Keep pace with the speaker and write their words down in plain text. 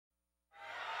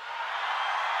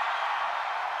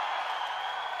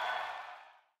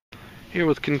Here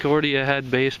with Concordia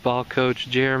head baseball coach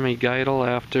Jeremy Geidel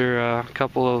after a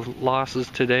couple of losses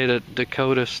today to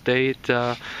Dakota State.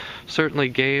 Certainly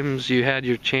games you had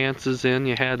your chances in,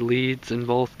 you had leads in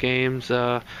both games.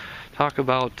 Talk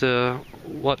about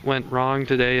what went wrong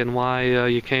today and why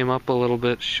you came up a little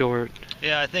bit short.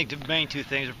 Yeah, I think the main two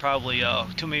things are probably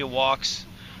too many walks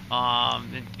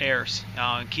and errors,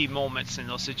 key moments in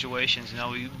those situations.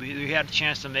 We had a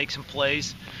chance to make some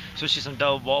plays, especially some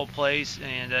double ball plays,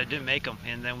 and didn't make them.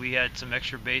 And then we had some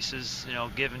extra bases,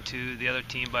 given to the other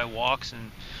team by walks,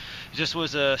 and it just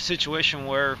was a situation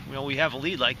where we have a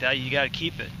lead like that, you got to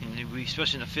keep it, and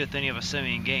especially in the fifth inning of a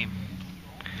 7-inning game.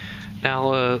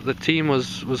 Now the team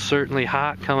was certainly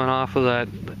hot coming off of that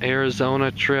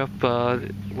Arizona trip.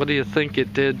 What do you think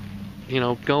it did?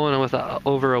 Going with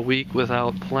over a week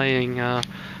without playing,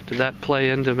 did that play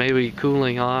into maybe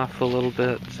cooling off a little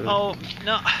bit? Oh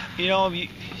no,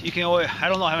 you can always, I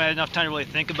don't know, I haven't had enough time to really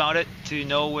think about it to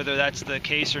know whether that's the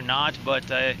case or not,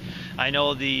 but I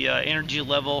know the energy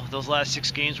level those last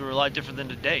 6 games were a lot different than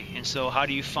today. And so how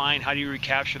do you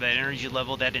recapture that energy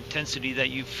level, that intensity that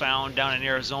you found down in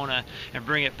Arizona, and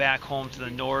bring it back home to the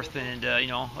north and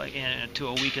to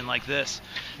a weekend like this?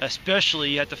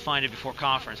 Especially you have to find it before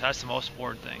conference. That's the most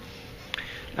important thing.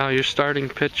 Now your starting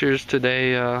pitchers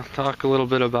today, talk a little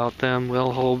bit about them.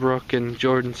 Will Holbrook and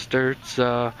Jordan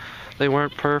Sturts. They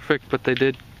weren't perfect, but they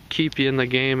did keep you in the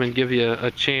game and give you a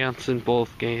chance in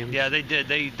both games. Yeah, they did.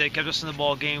 They kept us in the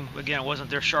ball game. Again, it wasn't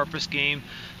their sharpest game.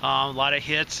 A lot of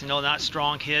hits, not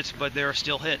strong hits, but they were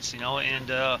still hits,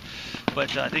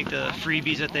 but I think the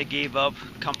freebies that they gave up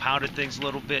compounded things a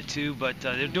little bit too, but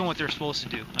they're doing what they're supposed to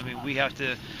do. I mean, we have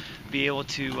to be able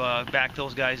to back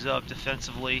those guys up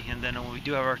defensively, and then when we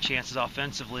do have our chances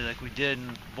offensively, like we did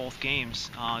in both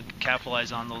games,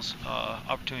 capitalize on those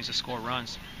opportunities to score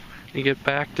runs. You get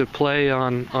back to play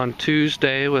on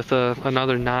Tuesday with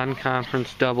another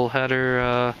non-conference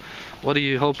doubleheader. What are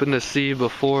you hoping to see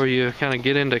before you kind of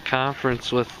get into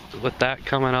conference with that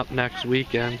coming up next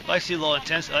weekend? I like to see a little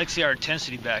intensity. I like to see our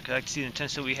intensity back. I like to see the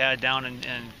intensity we had down in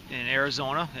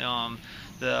Arizona.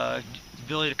 The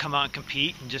ability to come out and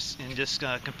compete and just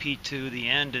compete to the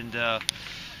end, and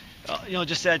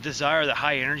just that desire, the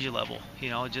high energy level.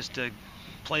 Just to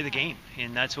play the game,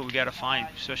 and that's what we got to find,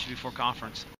 especially before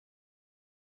conference.